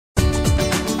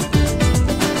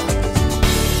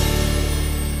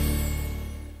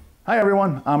Hi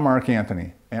everyone, I'm Mark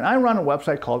Anthony, and I run a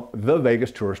website called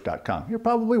thevegastourist.com. You're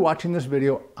probably watching this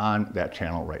video on that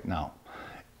channel right now.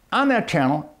 On that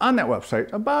channel, on that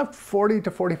website, about 40 to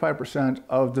 45%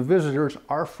 of the visitors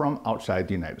are from outside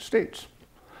the United States.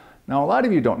 Now, a lot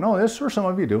of you don't know this, or some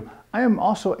of you do. I am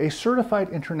also a certified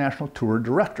international tour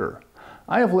director.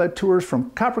 I have led tours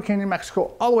from Copper Canyon,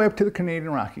 Mexico, all the way up to the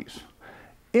Canadian Rockies.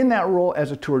 In that role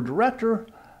as a tour director,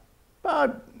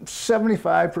 about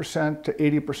 75% to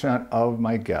 80% of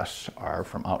my guests are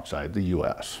from outside the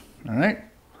US, all right?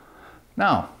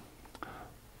 Now,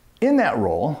 in that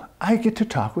role, I get to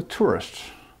talk with tourists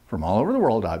from all over the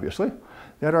world, obviously,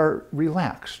 that are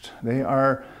relaxed. They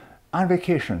are on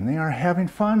vacation, they are having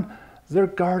fun, their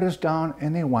guard is down,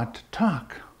 and they want to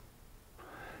talk.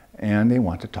 And they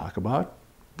want to talk about,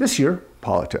 this year,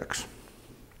 politics,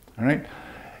 all right?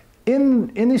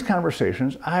 In these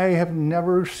conversations, I have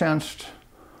never sensed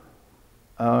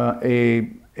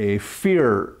a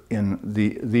fear in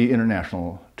the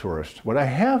international tourist. What I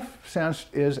have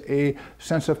sensed is a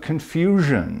sense of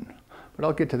confusion, but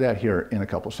I'll get to that here in a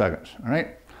couple seconds, all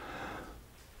right?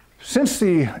 Since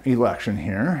the election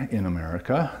here in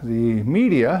America, the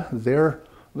media, their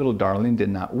little darling, did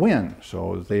not win,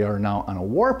 so they are now on a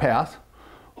warpath,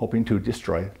 hoping to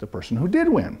destroy the person who did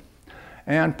win.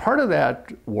 And part of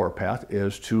that warpath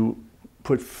is to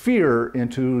put fear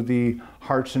into the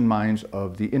hearts and minds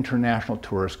of the international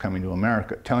tourists coming to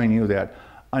America, telling you that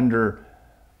under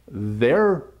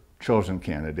their chosen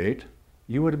candidate,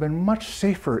 you would have been much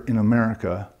safer in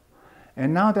America.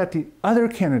 And now that the other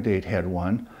candidate had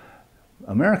won,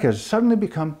 America has suddenly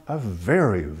become a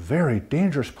very, very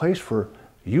dangerous place for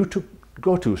you to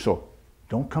go to, so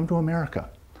don't come to America.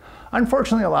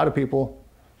 Unfortunately, a lot of people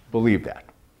believe that.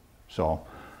 So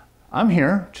I'm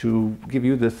here to give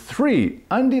you the 3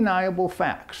 undeniable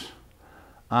facts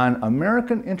on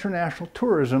American international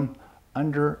tourism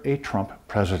under a Trump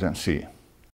presidency.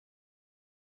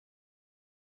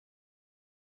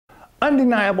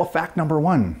 Undeniable fact number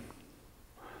 1.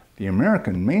 The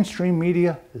American mainstream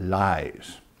media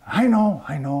lies. I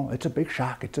know, it's a big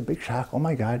shock, oh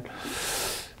my God.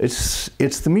 It's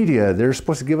the media, they're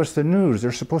supposed to give us the news,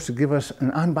 they're supposed to give us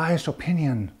an unbiased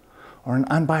opinion or an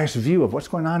unbiased view of what's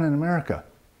going on in America.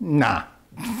 Nah,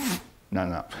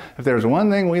 no. If there's one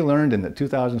thing we learned in the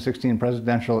 2016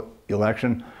 presidential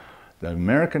election, the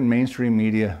American mainstream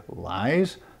media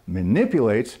lies,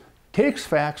 manipulates, takes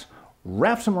facts,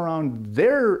 wraps them around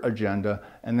their agenda,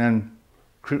 and then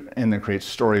creates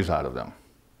stories out of them.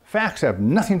 Facts have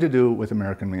nothing to do with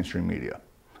American mainstream media,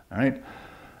 all right?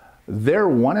 Their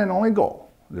one and only goal,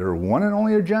 their one and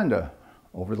only agenda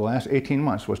over the last 18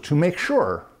 months was to make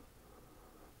sure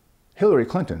Hillary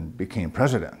Clinton became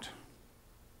president.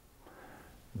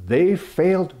 They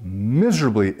failed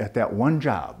miserably at that one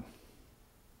job.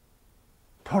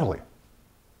 Totally.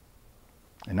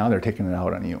 And now they're taking it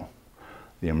out on you,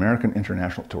 the American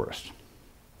international tourist.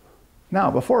 Now,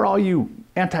 before all you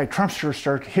anti-Trumpsters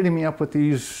start hitting me up with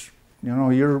these, you know,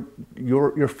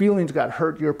 your feelings got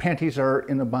hurt, your panties are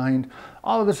in a bind,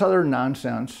 all of this other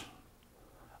nonsense,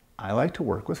 I like to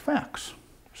work with facts.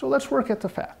 So let's work at the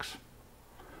facts.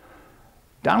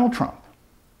 Donald Trump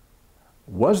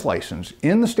was licensed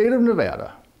in the state of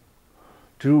Nevada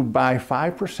to buy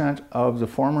 5% of the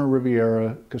former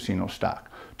Riviera casino stock.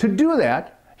 To do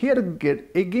that, he had to get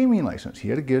a gaming license. He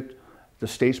had to get the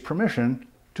state's permission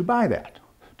to buy that.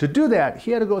 To do that,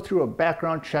 he had to go through a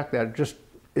background check that just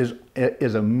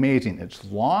is amazing. It's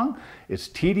long, it's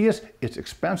tedious, it's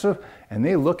expensive, and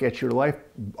they look at your life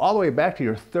all the way back to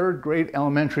your 3rd grade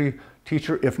elementary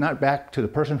teacher, if not back to the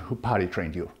person who potty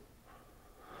trained you.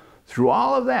 Through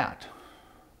all of that,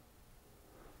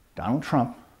 Donald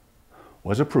Trump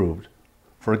was approved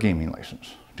for a gaming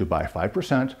license to buy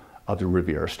 5% of the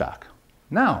Riviera stock.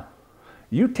 Now,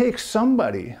 you take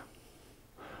somebody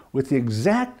with the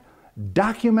exact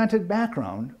documented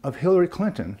background of Hillary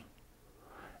Clinton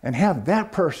and have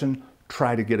that person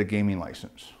try to get a gaming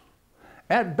license.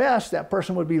 At best, that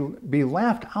person would be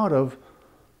laughed out of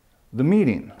the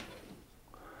meeting.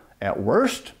 At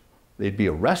worst, they'd be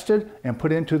arrested and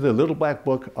put into the little black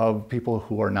book of people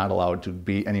who are not allowed to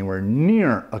be anywhere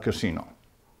near a casino.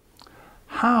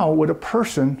 How would a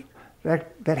person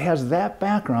that has that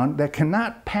background, that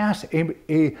cannot pass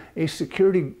a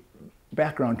security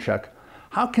background check,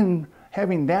 how can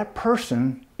having that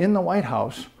person in the White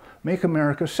House make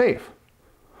America safe?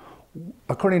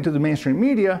 According to the mainstream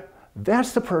media,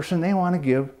 that's the person they want to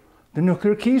give the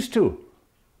nuclear keys to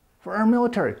for our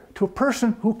military, to a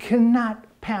person who cannot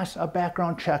pass a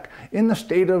background check in the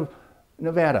state of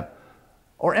Nevada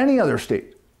or any other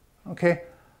state, okay?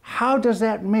 How does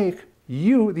that make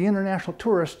you, the international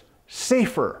tourist,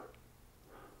 safer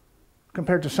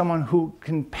compared to someone who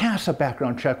can pass a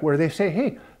background check where they say,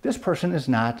 hey, this person is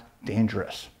not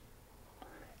dangerous.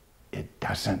 It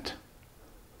doesn't.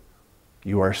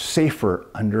 You are safer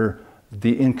under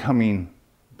the incoming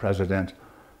president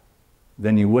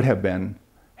than you would have been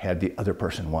had the other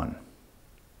person won.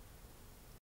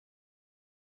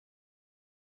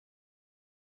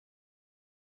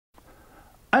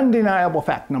 Undeniable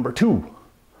fact number 2.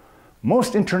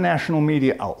 Most international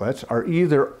media outlets are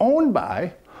either owned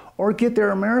by or get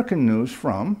their American news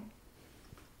from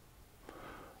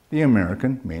the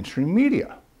American mainstream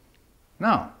media.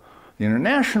 Now, the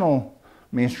international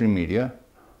mainstream media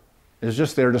is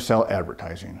just there to sell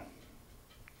advertising,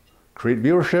 create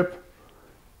viewership,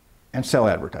 and sell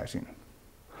advertising.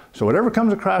 So whatever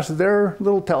comes across their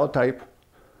little teletype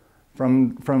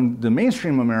from the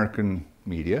mainstream American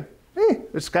media, hey,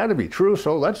 it's got to be true,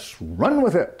 so let's run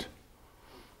with it.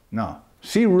 Now,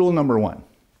 see rule number 1.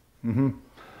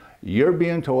 You're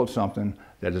being told something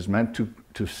that is meant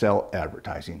to sell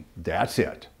advertising. That's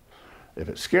it. If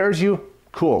it scares you,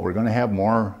 cool, we're going to have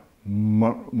more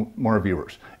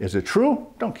viewers. Is it true?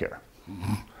 Don't care.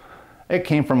 It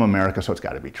came from America, so it's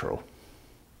got to be true.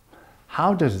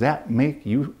 How does that make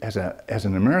you, as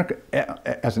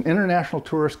an international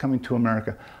tourist coming to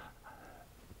America,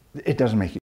 it doesn't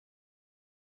make you.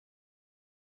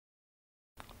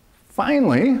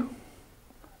 Finally,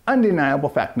 undeniable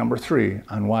fact number 3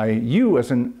 on why you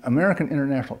as an American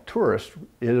international tourist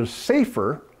is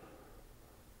safer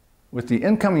with the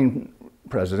incoming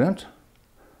president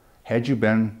had you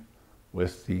been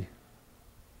with the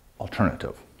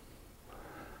alternative.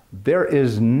 There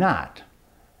is not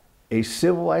a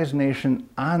civilized nation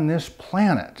on this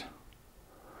planet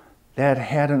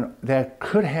that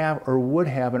could have or would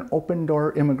have an open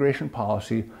door immigration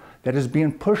policy that is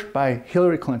being pushed by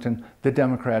Hillary Clinton, the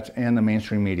Democrats, and the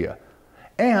mainstream media,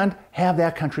 and have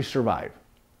that country survive.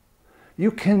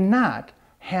 You cannot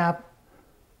have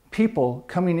people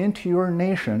coming into your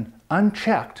nation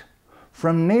unchecked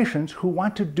from nations who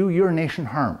want to do your nation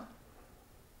harm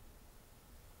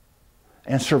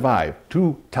and survive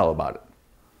to tell about it.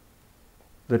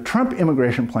 The Trump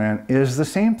immigration plan is the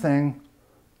same thing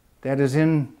that is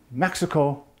in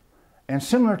Mexico and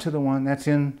similar to the one that's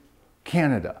in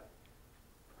Canada.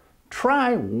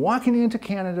 Try walking into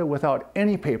Canada without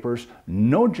any papers,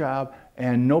 no job,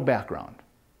 and no background.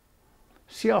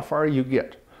 See how far you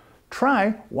get.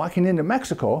 Try walking into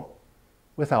Mexico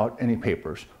without any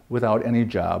papers, without any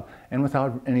job, and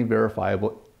without any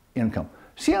verifiable income.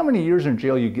 See how many years in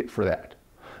jail you get for that.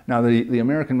 Now, the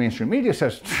American mainstream media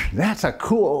says, that's a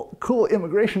cool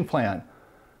immigration plan.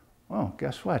 Well,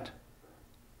 guess what?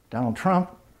 Donald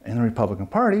Trump and the Republican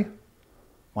Party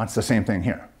wants the same thing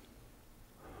here.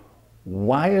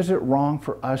 Why is it wrong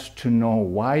for us to know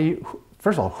why,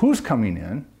 first of all, who's coming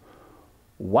in,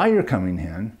 why you're coming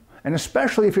in, and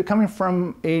especially if you're coming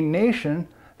from a nation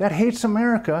that hates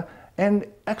America and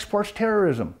exports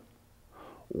terrorism?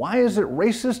 Why is it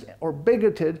racist or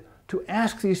bigoted to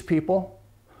ask these people,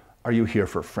 are you here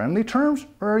for friendly terms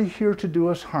or are you here to do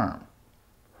us harm?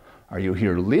 Are you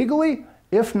here legally?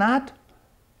 If not,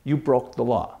 you broke the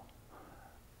law.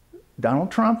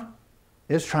 Donald Trump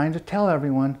is trying to tell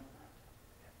everyone,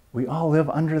 we all live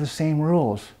under the same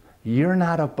rules. You're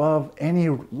not above any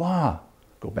law.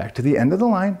 Go back to the end of the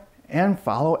line and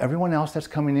follow everyone else that's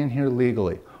coming in here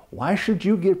legally. Why should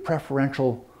you get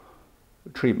preferential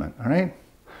treatment, all right?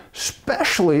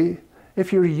 Especially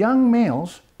if you're young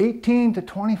males, 18 to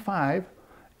 25,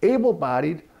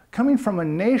 able-bodied, coming from a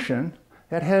nation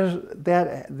that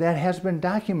has been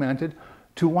documented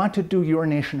to want to do your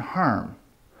nation harm.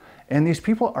 And these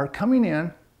people are coming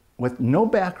in with no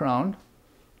background,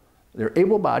 they're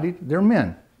able-bodied, they're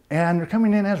men, and they're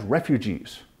coming in as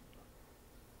refugees.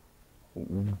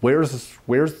 Where's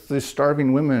the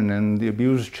starving women and the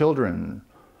abused children?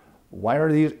 Why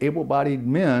are these able-bodied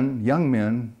men, young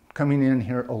men, coming in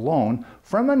here alone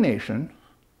from a nation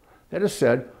that has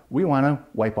said, we want to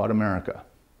wipe out America?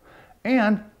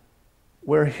 And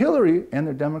where Hillary and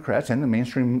the Democrats and the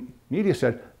mainstream media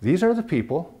said, these are the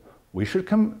people we should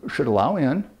allow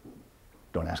in,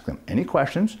 don't ask them any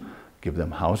questions, give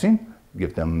them housing,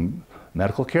 give them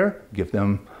medical care, give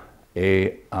them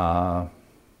a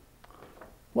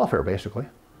welfare, basically.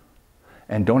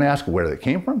 And don't ask where they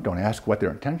came from, don't ask what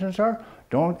their intentions are,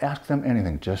 don't ask them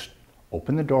anything, just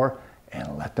open the door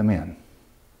and let them in.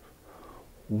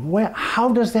 How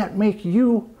does that make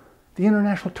you, the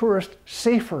international tourist,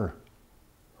 safer?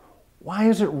 Why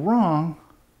is it wrong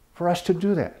for us to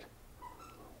do that?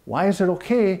 Why is it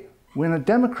okay when a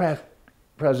Democrat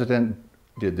president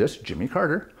did this, Jimmy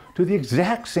Carter, to the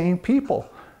exact same people?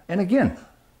 And again,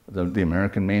 the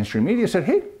American mainstream media said,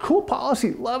 hey, cool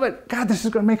policy, love it. God, this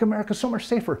is going to make America so much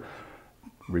safer.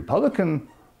 Republican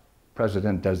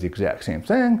president does the exact same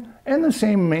thing, and the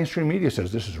same mainstream media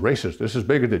says, this is racist, this is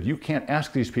bigoted, you can't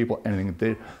ask these people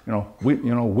anything.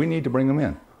 We need to bring them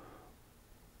in.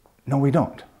 No, we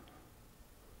don't.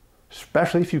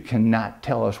 Especially if you cannot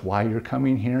tell us why you're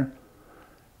coming here,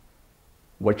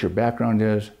 what your background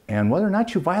is, and whether or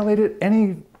not you violated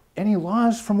any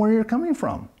laws from where you're coming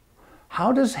from.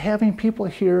 How does having people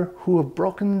here who have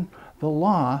broken the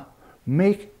law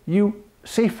make you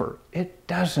safer? It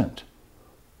doesn't.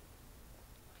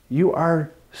 You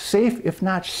are safe, if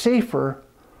not safer,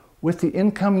 with the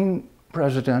incoming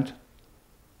president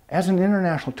as an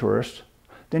international tourist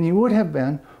than you would have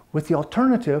been with the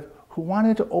alternative who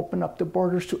wanted to open up the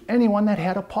borders to anyone that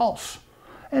had a pulse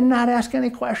and not ask any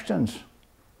questions.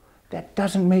 That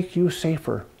doesn't make you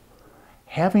safer.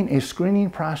 Having a screening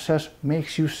process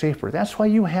makes you safer. That's why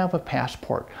you have a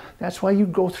passport. That's why you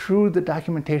go through the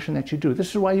documentation that you do.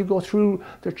 This is why you go through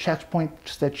the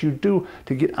checkpoints that you do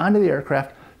to get onto the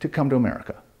aircraft to come to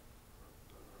America.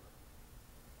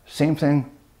 Same thing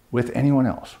with anyone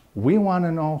else. We want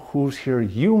to know who's here.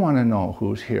 You want to know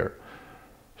who's here.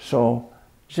 So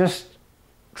just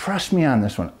trust me on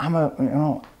this one. I'm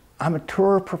a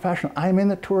tour professional. I'm in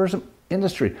the tourism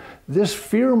industry. This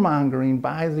fear-mongering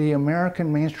by the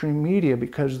American mainstream media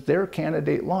because their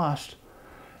candidate lost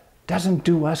doesn't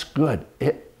do us good.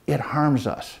 It harms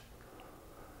us.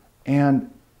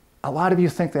 And a lot of you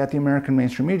think that the American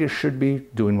mainstream media should be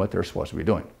doing what they're supposed to be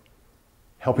doing,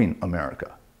 helping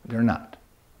America. They're not.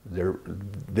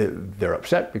 They're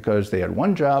upset because they had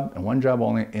one job and one job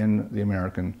only in the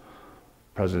American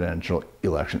presidential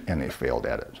election, and they failed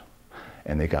at it.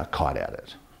 And they got caught at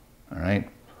it. All right?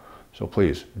 So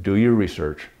please, do your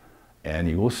research, and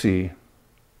you will see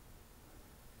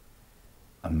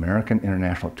American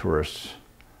international tourists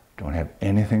don't have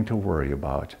anything to worry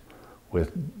about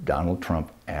with Donald Trump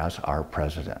as our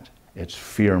president. It's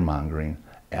fear-mongering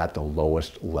at the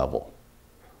lowest level.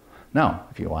 Now,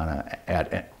 if you want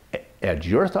to add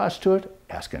your thoughts to it,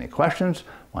 ask any questions,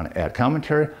 want to add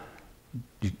commentary,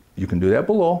 you can do that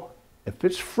below. If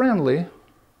it's friendly,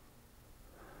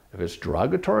 if it's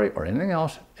derogatory or anything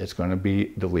else, it's going to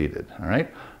be deleted, all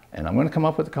right? And I'm going to come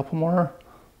up with a couple more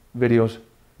videos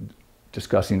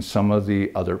discussing some of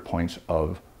the other points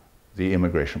of the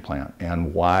immigration plan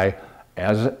and why,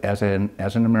 as an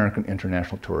American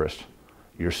international tourist,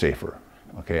 you're safer,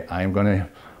 okay? I'm going to,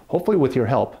 hopefully with your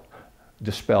help,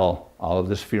 dispel all of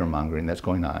this fear-mongering that's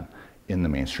going on in the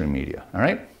mainstream media, all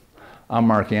right? I'm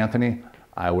Mark Anthony.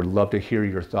 I would love to hear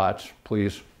your thoughts.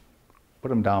 Please put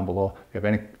them down below. If you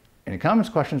have any comments,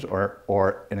 questions,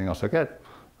 or anything else like that,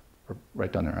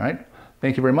 right down there, all right?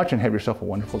 Thank you very much and have yourself a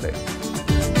wonderful day.